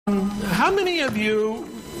how many of you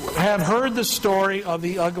have heard the story of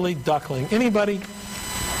the ugly duckling? Anybody?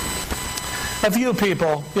 A few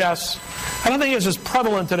people, yes. I don't think it's as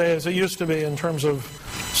prevalent today as it used to be in terms of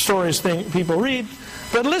stories people read.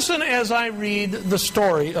 But listen as I read the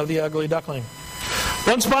story of the ugly duckling.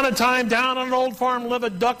 Once upon a time, down on an old farm lived a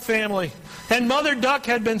duck family. And Mother Duck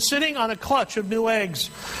had been sitting on a clutch of new eggs.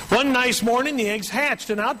 One nice morning, the eggs hatched,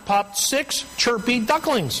 and out popped 6 chirpy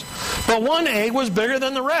ducklings. But one egg was bigger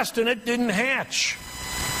than the rest, and it didn't hatch.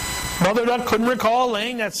 Mother Duck couldn't recall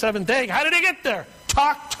laying that 7th egg. How did it get there?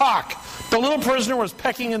 Talk, talk. The little prisoner was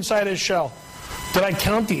pecking inside his shell. Did I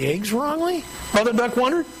count the eggs wrongly? Mother Duck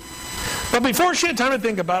wondered. But before she had time to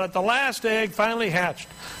think about it, the last egg finally hatched.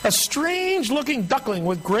 A strange-looking duckling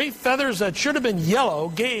with great feathers that should have been yellow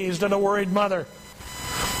gazed at a worried mother.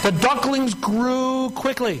 The ducklings grew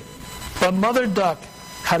quickly, but Mother Duck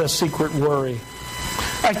had a secret worry.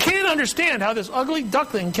 I can't understand how this ugly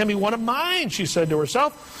duckling can be one of mine, she said to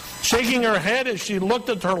herself, shaking her head as she looked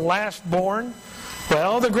at her last born.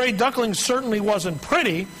 Well, the great duckling certainly wasn't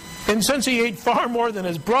pretty, and since he ate far more than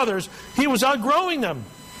his brothers, he was outgrowing them.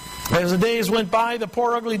 As the days went by, the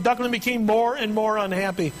poor ugly duckling became more and more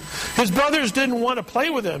unhappy. His brothers didn't want to play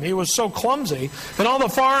with him. He was so clumsy, and all the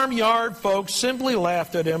farmyard folks simply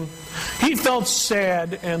laughed at him. He felt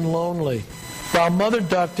sad and lonely, while Mother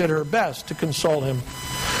Duck did her best to console him.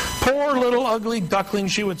 Poor little ugly duckling,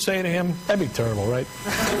 she would say to him. That'd be terrible, right?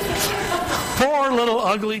 Poor little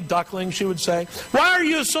ugly duckling, she would say. Why are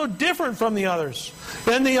you so different from the others?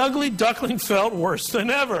 And the ugly duckling felt worse than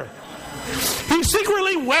ever. He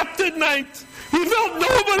secretly wept at night. He felt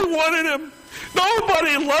nobody wanted him.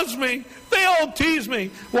 Nobody loves me. They all tease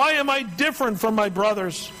me. Why am I different from my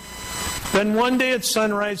brothers? Then one day at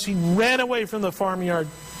sunrise, he ran away from the farmyard.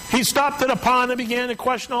 He stopped at a pond and began to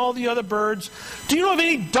question all the other birds. Do you know of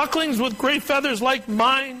any ducklings with great feathers like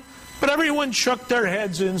mine? But everyone shook their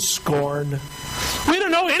heads in scorn. We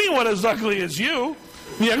don't know anyone as ugly as you.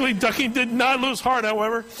 The ugly duckling did not lose heart,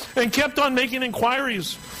 however, and kept on making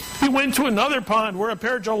inquiries. He went to another pond where a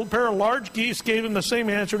pair of large geese gave him the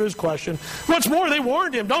same answer to his question. What's more, they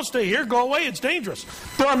warned him, don't stay here, go away, it's dangerous.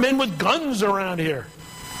 There are men with guns around here.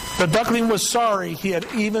 The duckling was sorry he had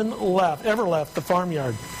ever left the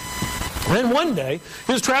farmyard. Then one day,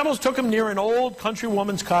 his travels took him near an old country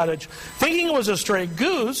woman's cottage. Thinking it was a stray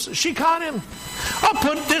goose, she caught him. I'll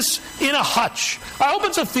put this in a hutch. I hope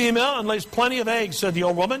it's a female and lays plenty of eggs, said the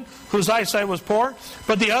old woman, whose eyesight was poor.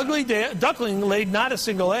 But the ugly duckling laid not a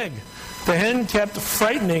single egg. The hen kept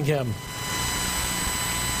frightening him.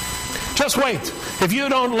 Just wait. If you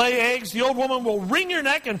don't lay eggs, the old woman will wring your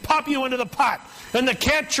neck and pop you into the pot. And the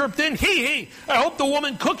cat chirped in, hee. I hope the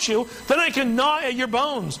woman cooks you, then I can gnaw at your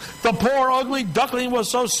bones. The poor ugly duckling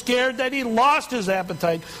was so scared that he lost his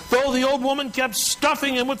appetite, though the old woman kept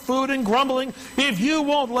stuffing him with food and grumbling, if you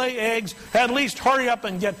won't lay eggs, at least hurry up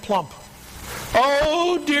and get plump.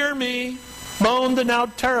 Oh, dear me, moaned the now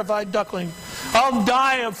terrified duckling. I'll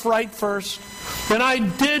die of fright first. And I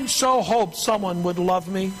did so hope someone would love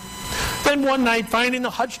me. Then one night, finding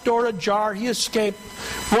the hutch door ajar, he escaped.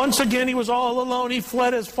 Once again, he was all alone. He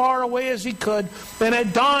fled as far away as he could. And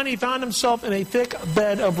at dawn, he found himself in a thick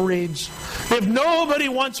bed of reeds. If nobody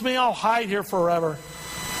wants me, I'll hide here forever.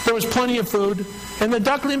 There was plenty of food, and the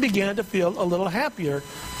duckling began to feel a little happier,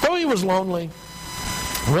 though he was lonely.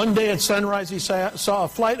 One day at sunrise, he saw a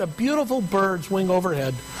flight of beautiful birds wing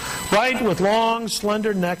overhead. White with long,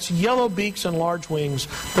 slender necks, yellow beaks, and large wings.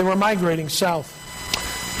 They were migrating south.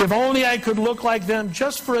 If only I could look like them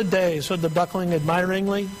just for a day, said the duckling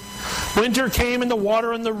admiringly. Winter came and the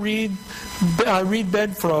water in the reed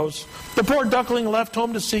bed froze. The poor duckling left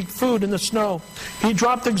home to seek food in the snow. He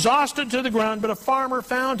dropped exhausted to the ground, but a farmer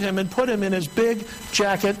found him and put him in his big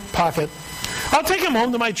jacket pocket. I'll take him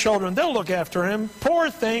home to my children. They'll look after him. Poor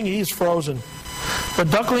thing, he's frozen. The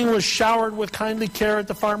duckling was showered with kindly care at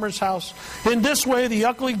the farmer's house. In this way, the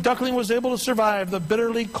ugly duckling was able to survive the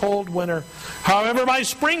bitterly cold winter. However, by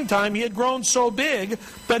springtime, he had grown so big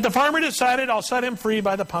that the farmer decided, I'll set him free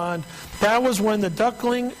by the pond. That was when the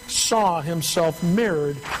duckling saw himself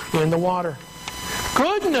mirrored in the water.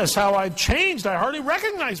 Goodness, how I've changed. I hardly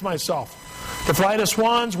recognize myself. The flight of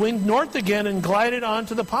swans winged north again and glided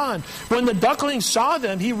onto the pond. When the duckling saw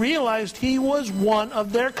them, he realized he was one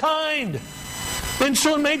of their kind, and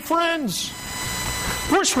soon made friends.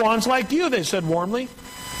 We're swans like you, they said warmly.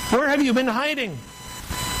 Where have you been hiding?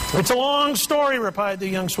 It's a long story, replied the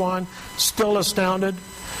young swan, still astounded.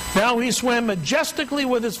 Now he swam majestically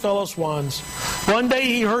with his fellow swans. One day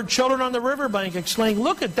he heard children on the riverbank exclaim,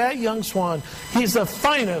 look at that young swan. He's the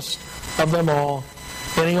finest of them all.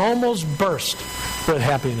 And he almost burst with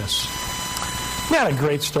happiness. Isn't that a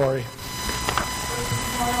great story?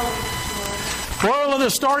 Moral of the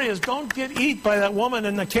story is don't get eaten by that woman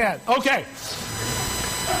and the cat. Okay.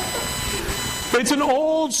 It's an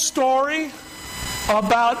old story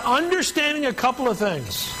about understanding a couple of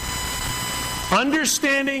things.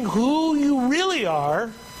 Understanding who you really are,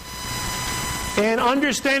 and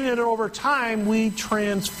understanding that over time we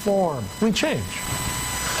transform, we change.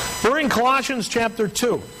 We're in Colossians chapter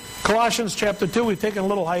 2. Colossians chapter 2, we've taken a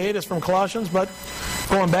little hiatus from Colossians, but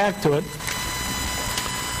going back to it.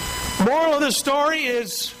 Moral of the story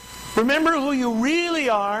is remember who you really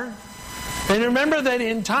are, and remember that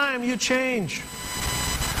in time you change.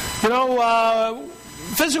 You know,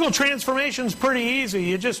 physical transformation is pretty easy.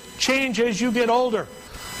 You just change as you get older.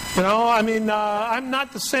 You know, I mean, I'm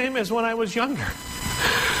not the same as when I was younger.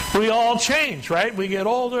 We all change, right? We get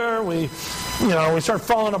older, we start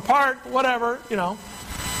falling apart, whatever, you know.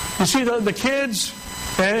 You see the kids,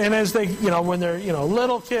 and as they, when they're,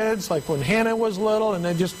 little kids, like when Hannah was little, and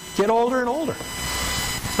they just get older and older.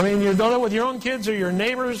 I mean, you know that with your own kids or your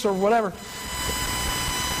neighbors or whatever.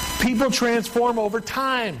 People transform over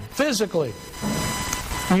time, physically.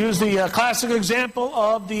 Use the classic example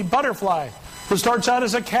of the butterfly who starts out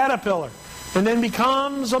as a caterpillar and then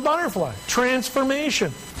becomes a butterfly.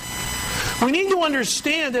 Transformation. We need to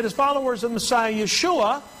understand that as followers of Messiah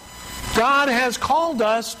Yeshua, God has called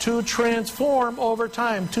us to transform over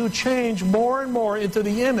time, to change more and more into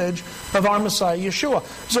the image of our Messiah Yeshua.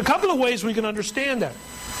 There's a couple of ways we can understand that.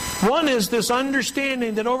 One is this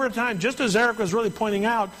understanding that over time, just as Eric was really pointing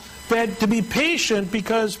out, that to be patient,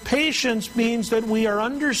 because patience means that we are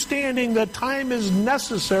understanding that time is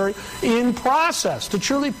necessary in process, to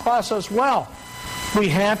truly process well. We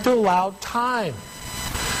have to allow time.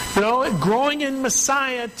 You know, growing in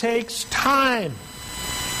Messiah takes time.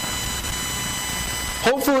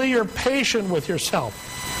 Hopefully you're patient with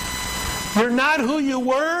yourself. You're not who you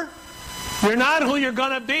were. You're not who you're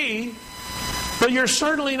going to be. But you're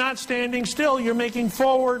certainly not standing still. You're making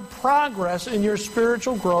forward progress in your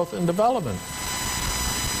spiritual growth and development.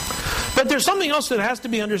 But there's something else that has to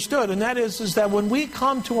be understood, and that is that when we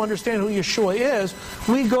come to understand who Yeshua is,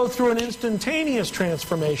 we go through an instantaneous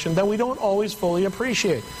transformation that we don't always fully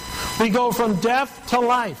appreciate. We go from death to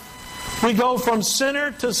life. We go from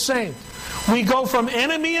sinner to saint. We go from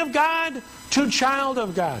enemy of God to child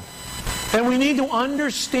of God. And we need to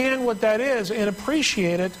understand what that is and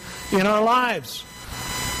appreciate it in our lives.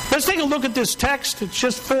 Let's take a look at this text. It's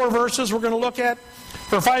just 4 verses we're going to look at.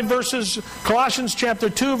 There are 5 verses. Colossians chapter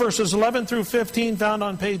 2, verses 11 through 15, found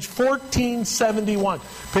on page 1471.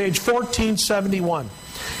 Page 1471.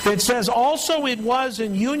 It says, "Also it was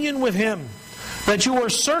in union with him that you were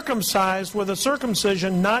circumcised with a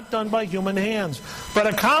circumcision not done by human hands, but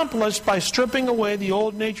accomplished by stripping away the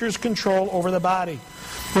old nature's control over the body.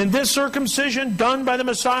 In this circumcision done by the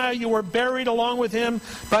Messiah, you were buried along with him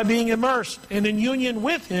by being immersed. And in union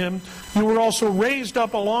with him, you were also raised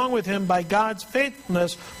up along with him by God's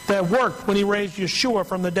faithfulness that worked when he raised Yeshua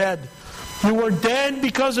from the dead. You were dead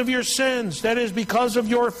because of your sins, that is, because of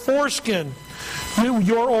your foreskin,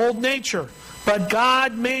 your old nature. But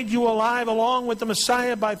God made you alive along with the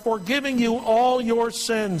Messiah by forgiving you all your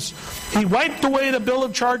sins. He wiped away the bill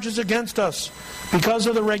of charges against us because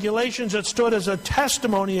of the regulations that stood as a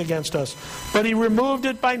testimony against us. But he removed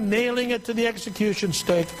it by nailing it to the execution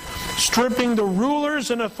stake, stripping the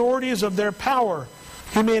rulers and authorities of their power.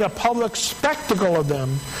 He made a public spectacle of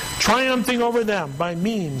them, triumphing over them by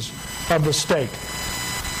means of the stake."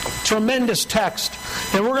 Tremendous text.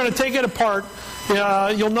 And we're going to take it apart.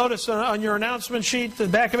 You'll notice on your announcement sheet, the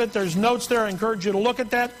back of it, there's notes there. I encourage you to look at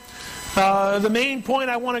that. The main point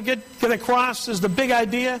I want to get across is the big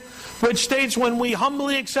idea, which states when we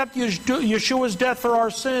humbly accept Yeshua's death for our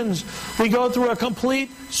sins, we go through a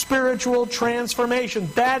complete spiritual transformation.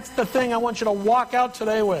 That's the thing I want you to walk out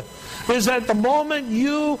today with, is that the moment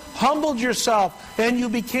you humbled yourself and you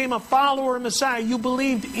became a follower of Messiah, you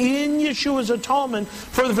believed in Yeshua's atonement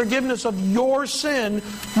for the forgiveness of your sin,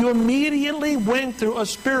 you immediately went through a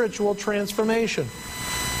spiritual transformation.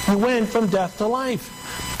 You went from death to life.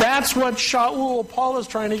 That's what Shaul, Paul, is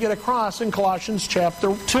trying to get across in Colossians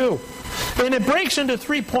chapter 2. And it breaks into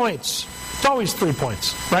 3 points. It's always 3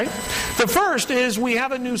 points, right? The first is we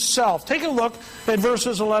have a new self. Take a look at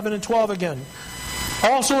verses 11 and 12 again.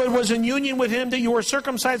 "Also it was in union with him that you were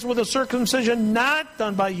circumcised with a circumcision not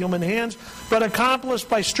done by human hands, but accomplished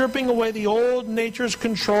by stripping away the old nature's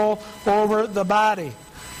control over the body.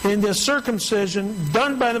 In this circumcision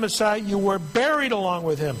done by the Messiah, you were buried along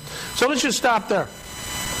with him." So let's just stop there.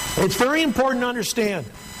 It's very important to understand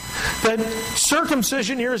that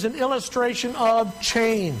circumcision here is an illustration of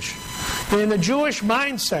change. In the Jewish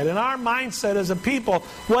mindset, in our mindset as a people,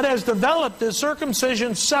 what has developed is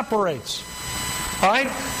circumcision separates. All right?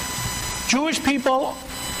 Jewish people,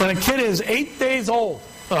 when a kid is 8 days old,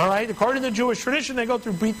 all right, according to the Jewish tradition, they go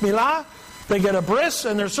through Brit Milah, they get a bris,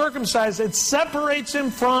 and they're circumcised. It separates him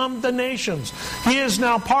from the nations. He is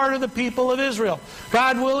now part of the people of Israel.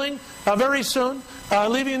 God willing, very soon,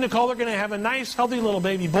 Levy and Nicole are going to have a nice, healthy little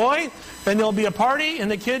baby boy, and there'll be a party, and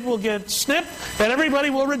the kid will get snipped, and everybody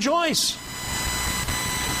will rejoice.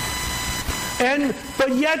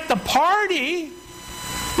 But yet the party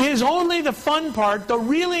is only the fun part. The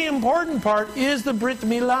really important part is the Brit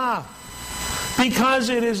Milah. Because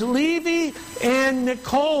it is Levy and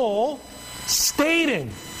Nicole stating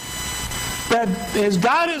that, as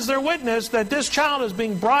God is their witness, that this child is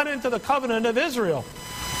being brought into the covenant of Israel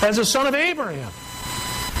as a son of Abraham.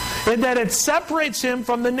 And that it separates him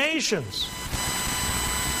from the nations.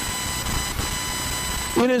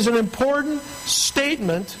 It is an important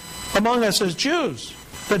statement among us as Jews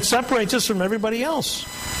that separates us from everybody else.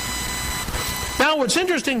 Now, what's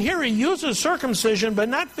interesting here, he uses circumcision, but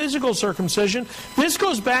not physical circumcision. This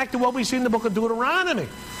goes back to what we see in the book of Deuteronomy,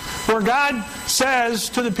 where God says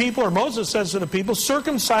to the people, or Moses says to the people,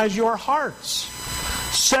 circumcise your hearts.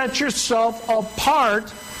 Set yourself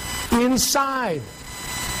apart inside.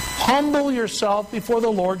 Humble yourself before the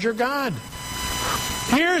Lord your God.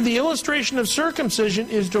 Here, the illustration of circumcision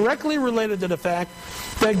is directly related to the fact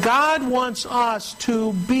that God wants us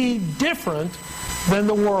to be different than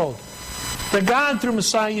the world. That God, through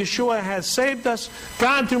Messiah Yeshua, has saved us.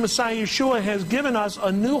 God, through Messiah Yeshua, has given us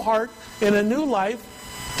a new heart and a new life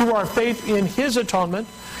through our faith in His atonement.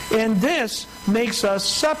 And this makes us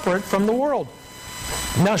separate from the world.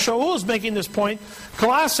 Now, Shaul is making this point.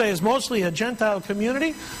 Colossae is mostly a Gentile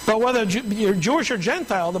community, but whether you're Jewish or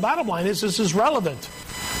Gentile, the bottom line is this is relevant.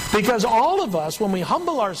 Because all of us, when we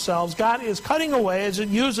humble ourselves, God is cutting away, as it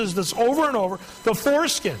uses this over and over, the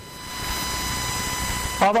foreskin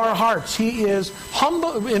of our hearts. He is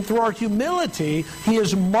humble, and through our humility, He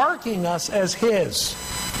is marking us as His.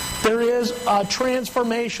 There is a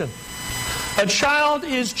transformation. A child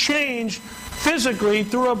is changed physically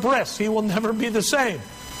through a bris. He will never be the same.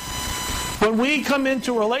 When we come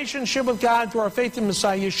into relationship with God through our faith in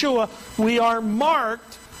Messiah Yeshua, we are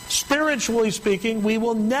marked, spiritually speaking. We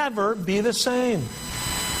will never be the same.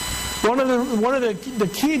 One of the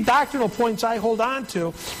key doctrinal points I hold on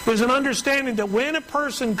to is an understanding that when a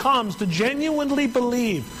person comes to genuinely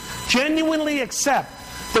believe, genuinely accept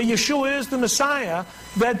that Yeshua is the Messiah,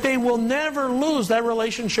 that they will never lose that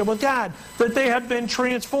relationship with God, that they have been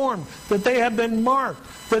transformed, that they have been marked,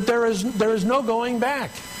 that there is no going back,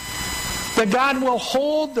 that God will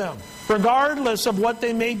hold them regardless of what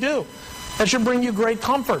they may do. That should bring you great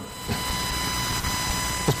comfort,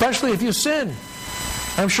 especially if you sin.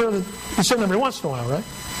 I'm sure that you sin every once in a while, right?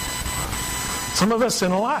 Some of us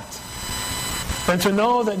sin a lot. And to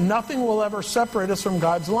know that nothing will ever separate us from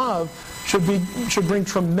God's love should bring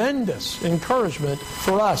tremendous encouragement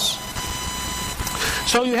for us.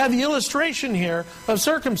 So you have the illustration here of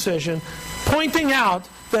circumcision pointing out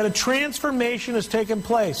that a transformation has taken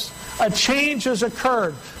place. A change has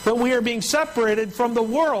occurred. That we are being separated from the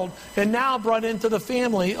world and now brought into the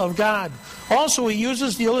family of God. Also, he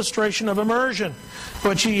uses the illustration of immersion,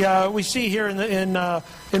 which we see here in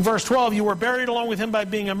verse 12. You were buried along with Him by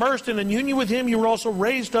being immersed, and in union with Him you were also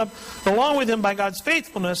raised up along with Him by God's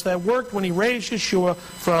faithfulness that worked when He raised Yeshua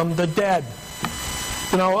from the dead.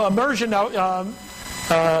 You know, immersion now,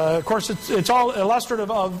 of course, it's all illustrative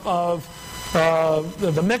of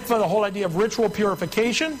the mikveh, the whole idea of ritual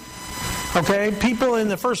purification. Okay, people in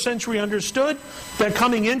the first century understood that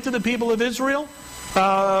coming into the people of Israel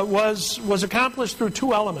was accomplished through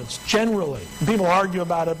two elements, generally. People argue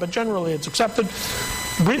about it, but generally it's accepted.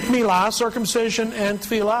 Brit Milah, circumcision, and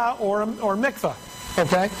tefillah, or mikveh.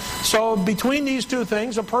 Okay? So between these two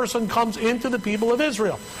things, a person comes into the people of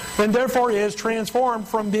Israel, and therefore is transformed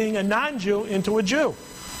from being a non-Jew into a Jew.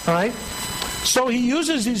 All right? So he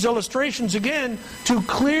uses these illustrations again to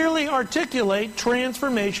clearly articulate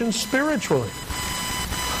transformation spiritually.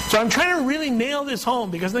 So I'm trying to really nail this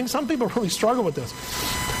home because I think some people really struggle with this.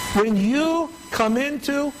 When you come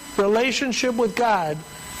into relationship with God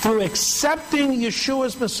through accepting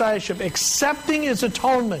Yeshua's Messiahship, accepting His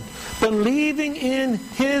atonement, believing in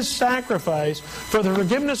His sacrifice for the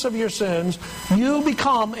forgiveness of your sins, you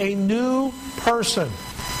become a new person.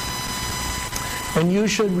 And you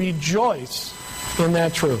should rejoice in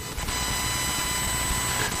that truth.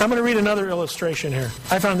 I'm going to read another illustration here.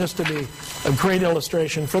 I found this to be a great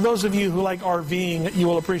illustration. For those of you who like RVing, you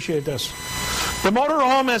will appreciate this. The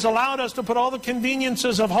motorhome has allowed us to put all the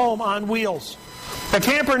conveniences of home on wheels. A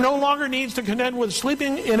camper no longer needs to contend with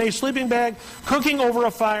sleeping in a sleeping bag, cooking over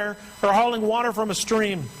a fire, or hauling water from a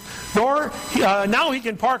stream. Now he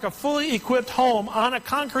can park a fully equipped home on a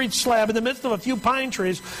concrete slab in the midst of a few pine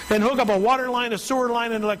trees and hook up a water line, a sewer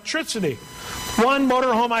line, and electricity. One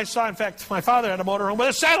motorhome I saw, in fact, my father had a motorhome with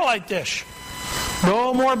a satellite dish.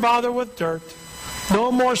 No more bother with dirt. No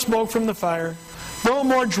more smoke from the fire. No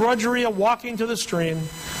more drudgery of walking to the stream.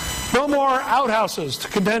 No more outhouses to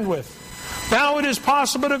contend with. Now it is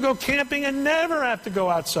possible to go camping and never have to go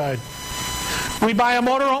outside. We buy a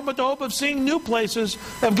motorhome with the hope of seeing new places,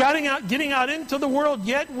 of getting out into the world,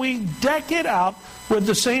 yet we deck it out with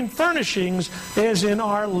the same furnishings as in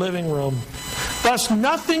our living room. Thus,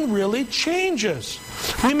 nothing really changes.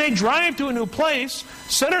 We may drive to a new place,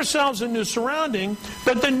 set ourselves in new surrounding,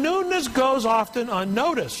 but the newness goes often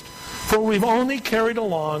unnoticed, for we've only carried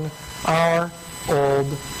along our old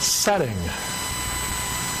setting.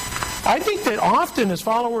 I think that often as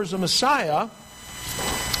followers of Messiah,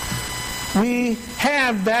 we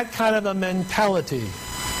have that kind of a mentality.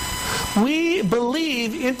 We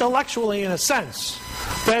believe intellectually, in a sense,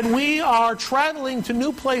 that we are traveling to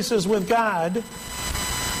new places with God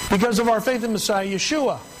because of our faith in Messiah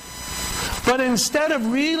Yeshua. But instead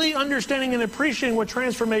of really understanding and appreciating what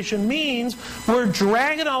transformation means, we're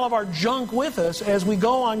dragging all of our junk with us as we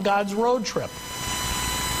go on God's road trip.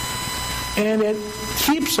 And it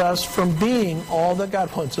keeps us from being all that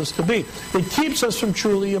God wants us to be. It keeps us from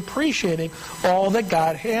truly appreciating all that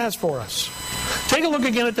God has for us. Take a look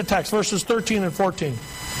again at the text, verses 13 and 14.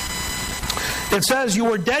 It says, "You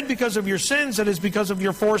were dead because of your sins, that is because of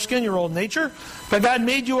your foreskin, your old nature. But God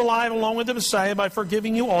made you alive along with the Messiah by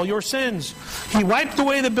forgiving you all your sins. He wiped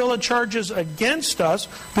away the bill of charges against us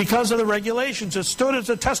because of the regulations. It stood as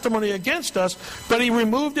a testimony against us, but He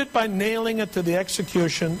removed it by nailing it to the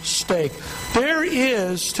execution stake." There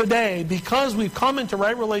is today, because we've come into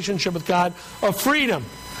right relationship with God, a freedom.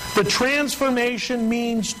 The transformation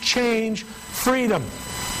means change, freedom.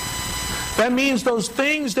 That means those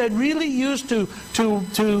things that really used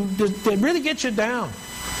that really get you down,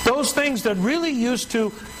 those things that really used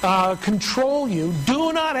to control you,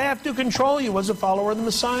 do not have to control you as a follower of the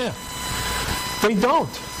Messiah. They don't.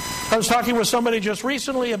 I was talking with somebody just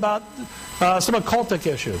recently about some occultic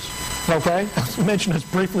issues. Okay? I mentioned this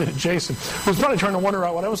briefly to Jason, who's probably trying to wonder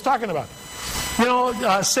out what I was talking about. You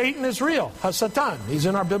know, Satan is real. Satan. He's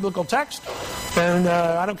in our biblical text. And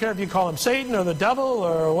I don't care if you call him Satan or the devil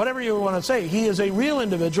or whatever you want to say. He is a real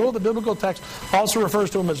individual. The biblical text also refers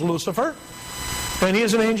to him as Lucifer. And he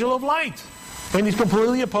is an angel of light. And he's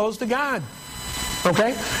completely opposed to God.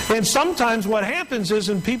 Okay? And sometimes what happens is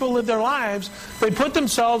when people live their lives, they put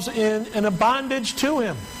themselves in a bondage to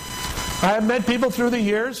him. I have met people through the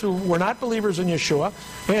years who were not believers in Yeshua,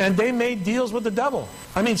 and they made deals with the devil.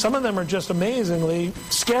 I mean, some of them are just amazingly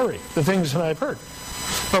scary, the things that I've heard.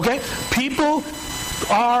 Okay? People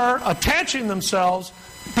are attaching themselves,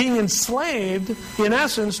 being enslaved, in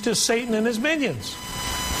essence, to Satan and his minions.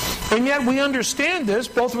 And yet we understand this,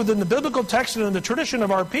 both within the biblical text and in the tradition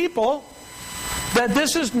of our people, that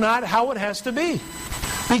this is not how it has to be.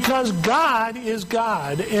 Because God is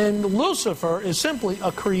God, and Lucifer is simply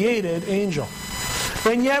a created angel.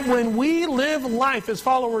 And yet when we live life as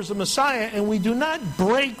followers of Messiah and we do not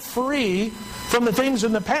break free from the things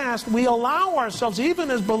in the past, we allow ourselves, even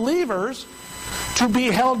as believers, to be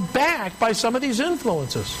held back by some of these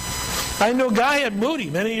influences. I knew a guy at Moody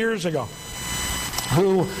many years ago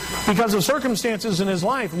who, because of circumstances in his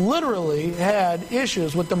life, literally had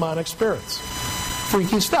issues with demonic spirits.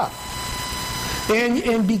 Freaky stuff.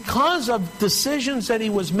 And because of decisions that he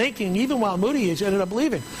was making, even while Moody ended up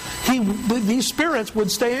leaving, these spirits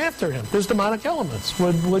would stay after him. These demonic elements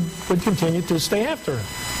would continue to stay after him.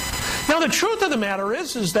 Now, the truth of the matter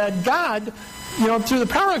is that God, through the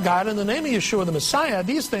power of God, in the name of Yeshua the Messiah,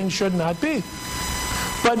 these things should not be.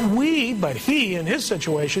 But he, in his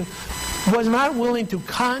situation, was not willing to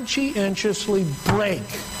conscientiously break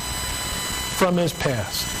from his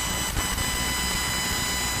past.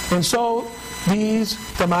 And so these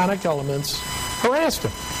demonic elements harassed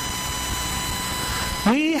him.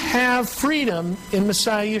 We have freedom in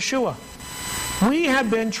Messiah Yeshua. We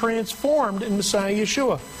have been transformed in Messiah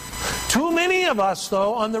Yeshua. Too many of us,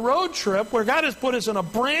 though, on the road trip, where God has put us in a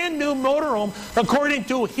brand new motorhome according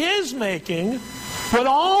to His making, with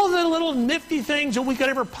all the little nifty things that we could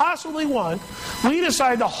ever possibly want, we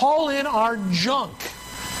decide to haul in our junk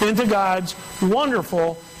into God's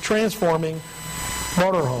wonderful, transforming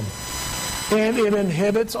motorhome. And it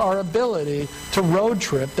inhibits our ability to road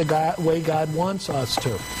trip the way God wants us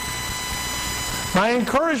to. My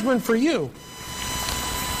encouragement for you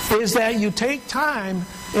is that you take time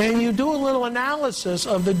and you do a little analysis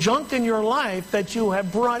of the junk in your life that you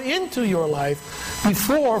have brought into your life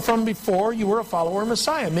before you were a follower of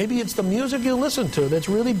Messiah. Maybe it's the music you listen to that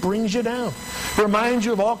really brings you down, reminds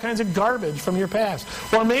you of all kinds of garbage from your past.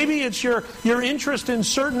 Or maybe it's your interest in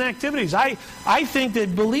certain activities. I think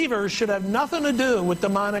that believers should have nothing to do with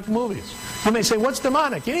demonic movies. You may say, what's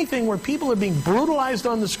demonic? Anything where people are being brutalized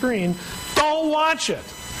on the screen, don't watch it.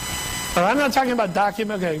 I'm not talking about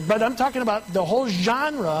documentary, but I'm talking about the whole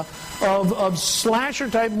genre of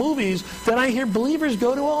slasher-type movies that I hear believers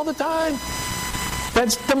go to all the time.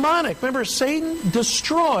 That's demonic. Remember, Satan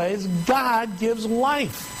destroys, God gives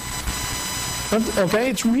life. Okay?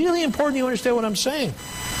 It's really important you understand what I'm saying.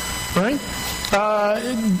 Right?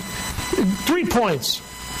 3 points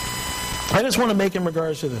I just want to make in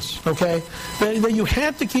regards to this. Okay? That you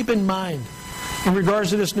have to keep in mind in regards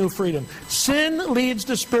to this new freedom. Sin leads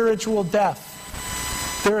to spiritual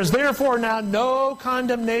death. There is therefore now no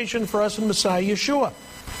condemnation for us in Messiah Yeshua.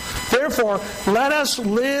 Therefore, let us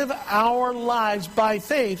live our lives by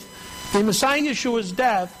faith in Messiah Yeshua's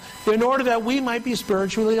death in order that we might be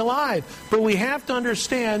spiritually alive. But we have to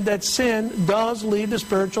understand that sin does lead to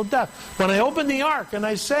spiritual death. When I open the ark and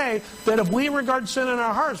I say that if we regard sin in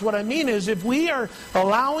our hearts, what I mean is if we are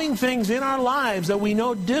allowing things in our lives that we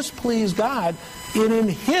know displease God, it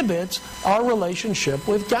inhibits our relationship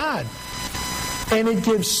with God. And it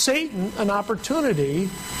gives Satan an opportunity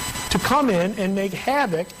to come in and make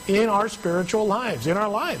havoc in our spiritual lives, in our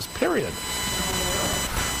lives, period.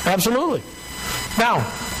 Absolutely. Now,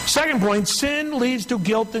 second point, sin leads to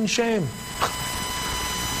guilt and shame.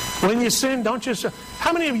 When you sin, don't just...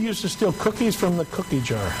 How many of you used to steal cookies from the cookie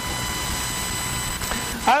jar?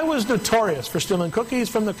 I was notorious for stealing cookies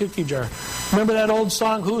from the cookie jar. Remember that old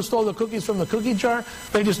song, Who Stole the Cookies from the Cookie Jar?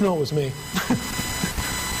 They just knew it was me.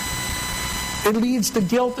 It leads to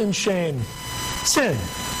guilt and shame. Sin.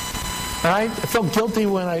 All right? I felt guilty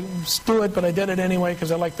when I do it, but I did it anyway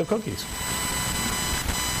because I liked the cookies.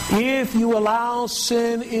 If you allow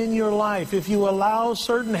sin in your life, if you allow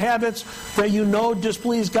certain habits that you know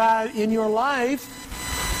displease God in your life,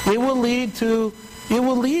 it will lead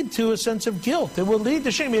to a sense of guilt. It will lead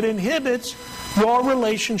to shame. It inhibits your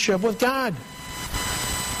relationship with God.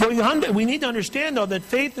 But we need to understand, though, that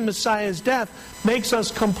faith in Messiah's death makes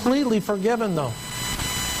us completely forgiven, though.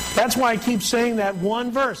 That's why I keep saying that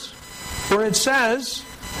one verse where it says,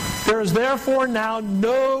 there is therefore now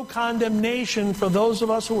no condemnation for those of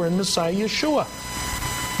us who are in Messiah Yeshua.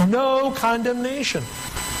 No condemnation.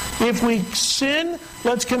 If we sin,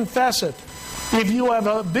 let's confess it. If you have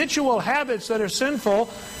habitual habits that are sinful,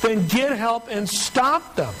 then get help and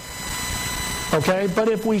stop them. Okay? But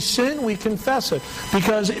if we sin, we confess it.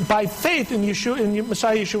 Because by faith in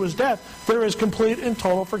Messiah Yeshua's death, there is complete and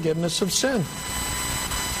total forgiveness of sin.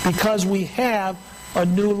 Because we have a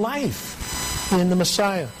new life in the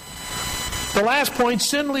Messiah. The last point,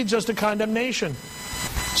 sin leads us to condemnation.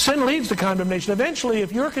 Sin leads to condemnation. Eventually,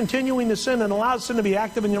 if you're continuing to sin and allow sin to be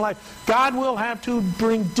active in your life, God will have to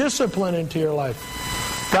bring discipline into your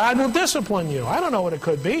life. God will discipline you. I don't know what it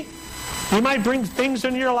could be. He might bring things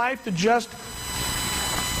into your life to just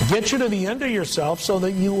get you to the end of yourself so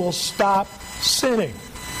that you will stop sinning.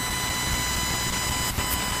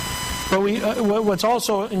 But what's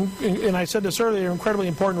also, and I said this earlier, incredibly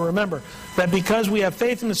important to remember, that because we have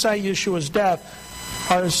faith in Messiah Yeshua's death,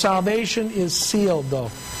 our salvation is sealed,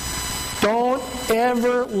 though. Don't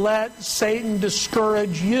ever let Satan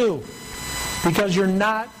discourage you because you're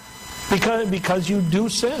not, because you do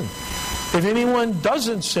sin. If anyone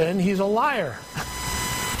doesn't sin, he's a liar.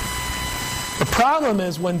 The problem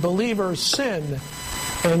is when believers sin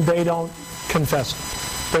and they don't confess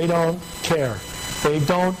it. They don't care. They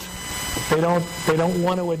don't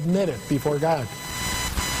want to admit it before God.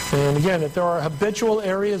 And again, if there are habitual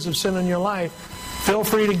areas of sin in your life, feel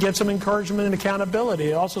free to get some encouragement and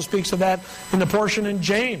accountability. It also speaks of that in the portion in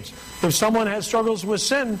James. If someone has struggles with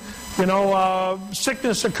sin,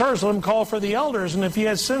 sickness occurs, let him call for the elders. And if he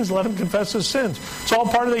has sins, let him confess his sins. It's all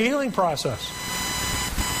part of the healing process.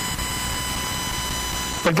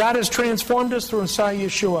 But God has transformed us through Messiah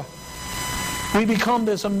Yeshua. We become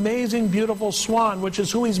this amazing, beautiful swan, which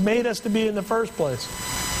is who He's made us to be in the first place.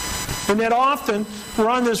 And that often we're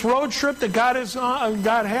on this road trip that God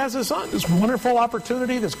has us on, this wonderful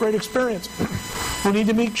opportunity, this great experience. We need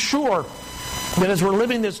to make sure That as we're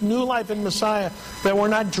living this new life in Messiah, that we're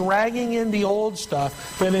not dragging in the old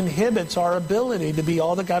stuff that inhibits our ability to be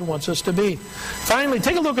all that God wants us to be. Finally,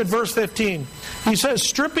 take a look at verse 15. He says,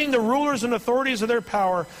 stripping the rulers and authorities of their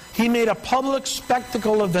power, he made a public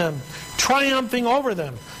spectacle of them, triumphing over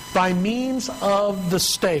them by means of the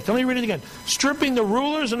stake. Let me read it again. Stripping the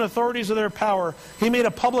rulers and authorities of their power, he made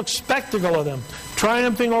a public spectacle of them,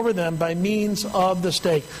 triumphing over them by means of the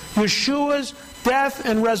stake. Yeshua's death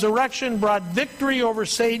and resurrection brought victory over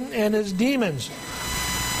Satan and his demons.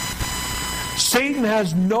 Satan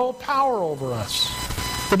has no power over us.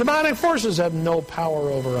 The demonic forces have no power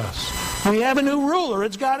over us. We have a new ruler.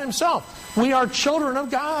 It's God himself. We are children of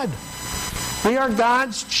God. We are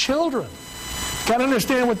God's children. Got to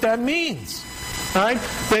understand what that means. All right?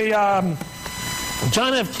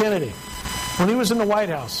 John F. Kennedy, when he was in the White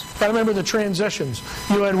House, got to remember the transitions.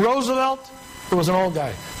 You had Roosevelt, who was an old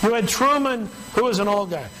guy. You had Truman, who was an old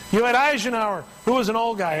guy. You had Eisenhower, who was an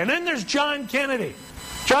old guy. And then there's John Kennedy.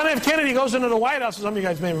 John F. Kennedy goes into the White House, some of you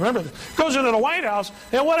guys may remember this, goes into the White House,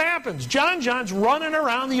 and what happens? John's running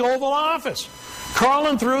around the Oval Office,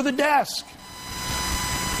 crawling through the desk.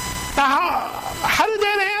 Now, how did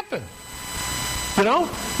that happen? You know?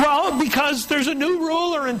 Well, because there's a new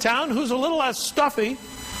ruler in town who's a little less stuffy,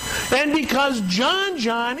 and because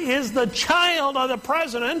John is the child of the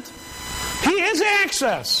president, he has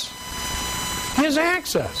access. He has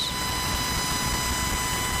access.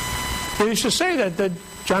 They used to say that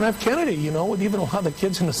John F. Kennedy, you know, would even allow the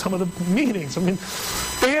kids into some of the meetings. I mean,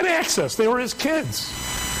 they had access. They were his kids.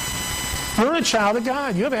 You're a child of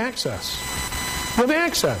God. You have access. You have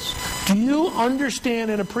access. Do you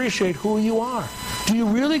understand and appreciate who you are? Do you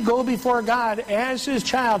really go before God as his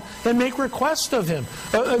child and make requests of him?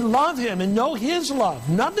 Love him and know his love.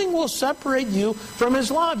 Nothing will separate you from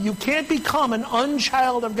his love. You can't become an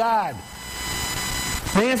unchild of God.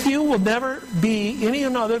 Matthew will never be any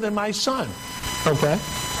other than my son. Okay?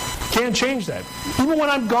 Can't change that. Even when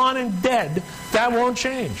I'm gone and dead, that won't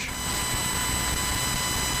change.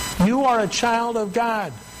 You are a child of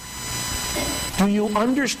God. Do you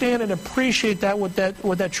understand and appreciate that what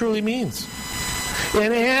that truly means?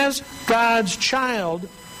 And as God's child,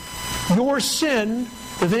 your sin,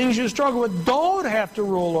 the things you struggle with, don't have to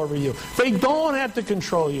rule over you. They don't have to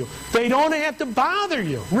control you. They don't have to bother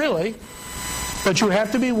you, really. But you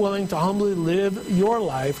have to be willing to humbly live your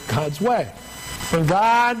life God's way. And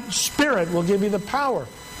God's Spirit will give you the power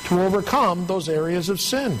to overcome those areas of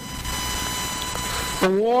sin. The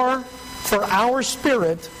war for our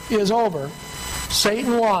spirit is over.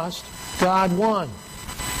 Satan lost, God won.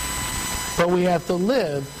 But we have to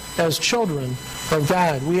live as children of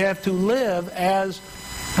God. We have to live as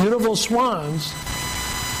beautiful swans.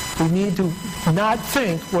 We need to not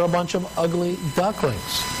think we're a bunch of ugly ducklings.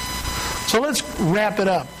 So let's wrap it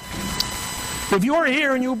up. If you are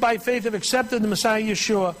here and you by faith have accepted the Messiah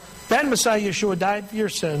Yeshua, that Messiah Yeshua died for your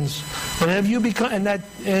sins, and have you become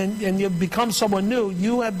and you've become someone new,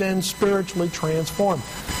 you have been spiritually transformed.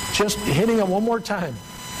 Just hitting it one more time.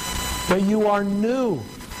 But you are new.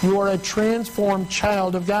 You are a transformed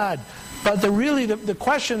child of God. But the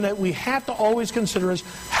question that we have to always consider is,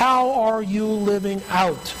 how are you living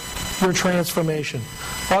out your transformation?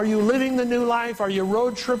 Are you living the new life? Are you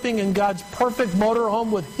road tripping in God's perfect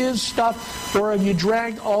motorhome with his stuff? Or have you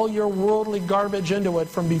dragged all your worldly garbage into it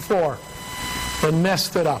from before and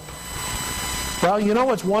messed it up? Well, you know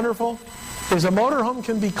what's wonderful? Is a motorhome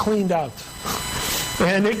can be cleaned out.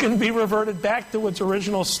 And it can be reverted back to its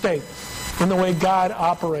original state in the way God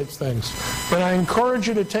operates things. And I encourage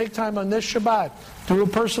you to take time on this Shabbat, do a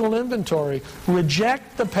personal inventory,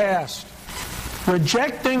 reject the past,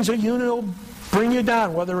 reject things that you know bring you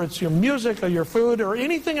down, whether it's your music or your food or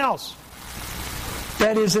anything else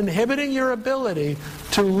that is inhibiting your ability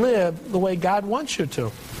to live the way God wants you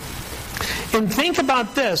to. And think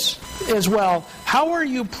about this as well. How are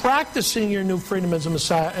you practicing your new freedom as a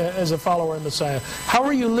Messiah, as a follower of Messiah? How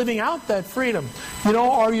are you living out that freedom? You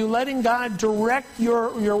know, are you letting God direct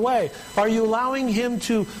your way? Are you allowing him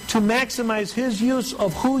to maximize his use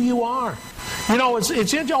of who you are? You know,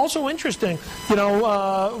 it's also interesting, you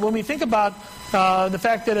know, when we think about the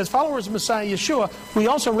fact that as followers of Messiah Yeshua, we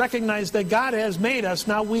also recognize that God has made us,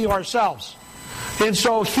 not we ourselves. And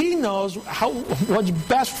so he knows what's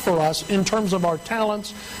best for us in terms of our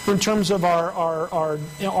talents, in terms of our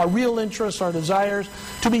real interests, our desires,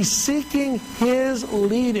 to be seeking his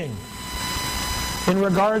leading in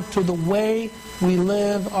regard to the way we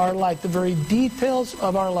live our life, the very details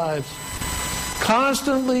of our lives.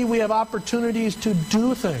 Constantly we have opportunities to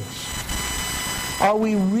do things. Are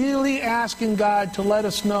we really asking God to let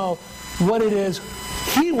us know what it is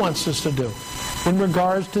he wants us to do? in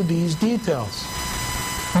regards to these details.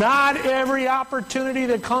 Not every opportunity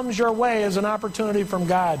that comes your way is an opportunity from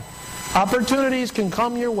God. Opportunities can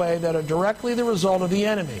come your way that are directly the result of the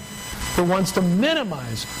enemy who wants to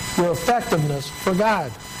minimize your effectiveness for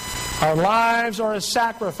God. Our lives are a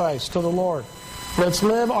sacrifice to the Lord. Let's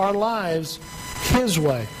live our lives His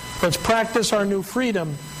way. Let's practice our new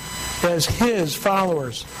freedom as His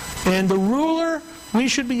followers. And the ruler we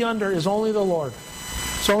should be under is only the Lord.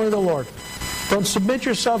 It's only the Lord. Don't submit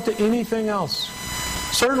yourself to anything else.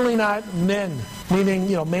 Certainly not men,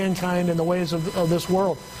 meaning, mankind and the ways of this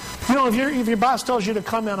world. If your boss tells you to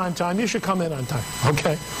come in on time, you should come in on time,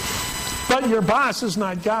 okay? But your boss is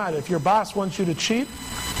not God. If your boss wants you to cheat,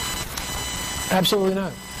 absolutely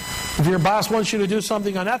not. If your boss wants you to do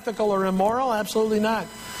something unethical or immoral, absolutely not.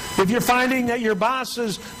 If you're finding that your boss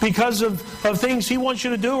is, because of things he wants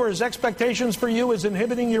you to do or his expectations for you, is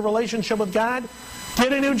inhibiting your relationship with God,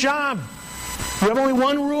 get a new job. You have only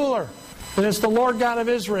one ruler, and it's the Lord God of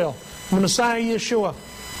Israel, the Messiah Yeshua.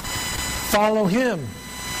 Follow Him,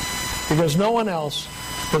 because no one else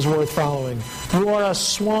is worth following. You are a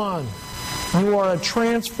swan. You are a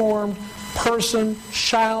transformed person,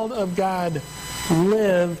 child of God.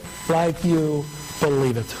 Live like you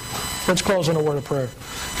believe it. Let's close in a word of prayer.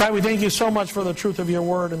 God, we thank you so much for the truth of your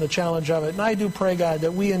word and the challenge of it. And I do pray, God,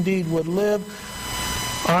 that we indeed would live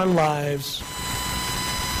our lives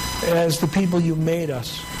as the people you made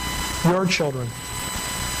us, your children,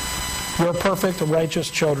 your perfect and righteous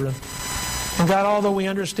children. And God, although we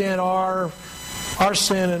understand our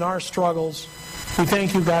sin and our struggles, we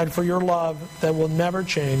thank you, God, for your love that will never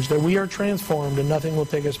change, that we are transformed and nothing will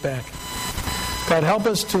take us back. God, help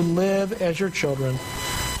us to live as your children.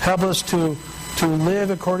 Help us to live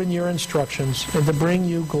according to your instructions and to bring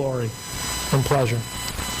you glory and pleasure.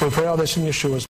 We pray all this in Yeshua's name.